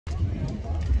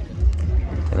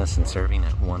Tennyson serving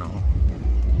at 1-0.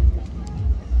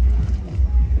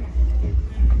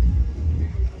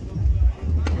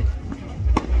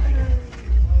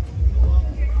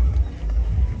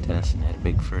 Tennyson had a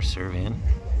big first serve in.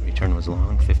 Return was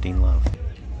long, 15-love.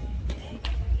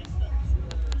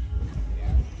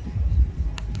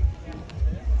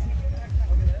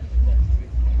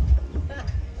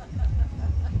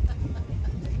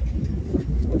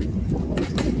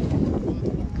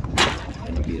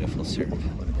 And a beautiful serve.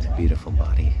 Would have been a beautiful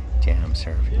body jam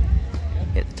serve.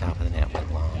 Hit the top of the net,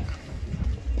 went long.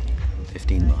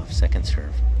 15-love, second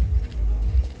serve.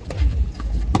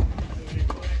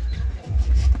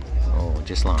 Oh,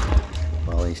 just long.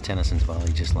 Volleys, Tennyson's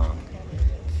volley just long.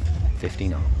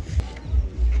 15-0.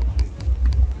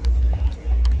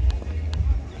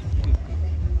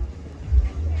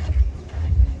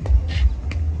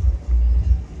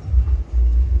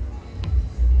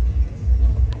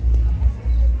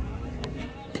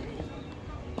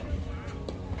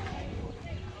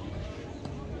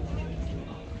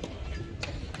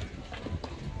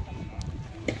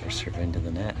 First serve into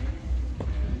the net.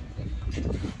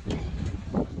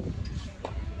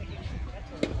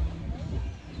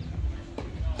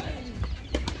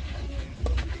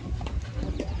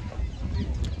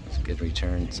 Good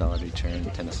return, solid return.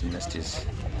 Tennyson missed his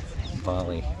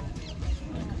volley.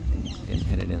 Didn't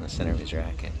hit it in the center of his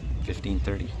racket.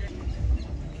 15-30.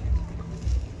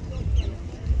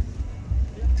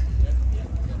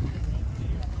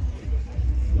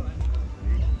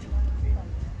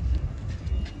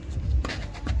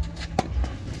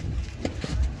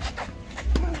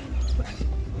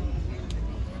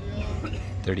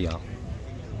 All.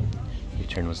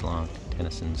 Return was long.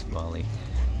 Tennyson's volley,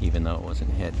 even though it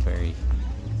wasn't hit very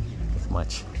with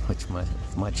much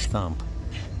thump,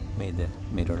 made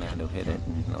Orlando hit it,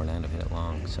 and Orlando hit it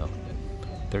long. So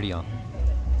 30-all.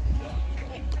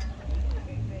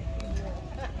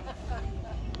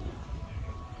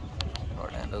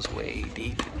 Orlando's way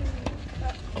deep.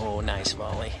 Oh, nice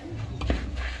volley.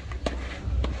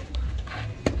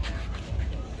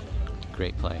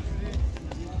 Great play.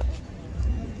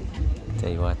 Tell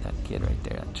you what, that kid right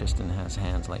there, Tristan, has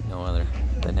hands like no other.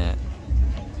 The net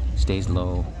stays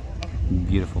low,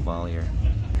 beautiful volleyer.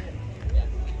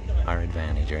 Our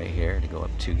advantage right here to go up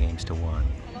 2-1.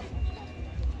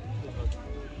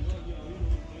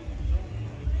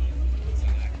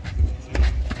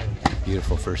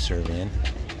 Beautiful first serve in,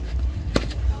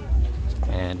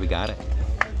 and we got it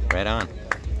right on.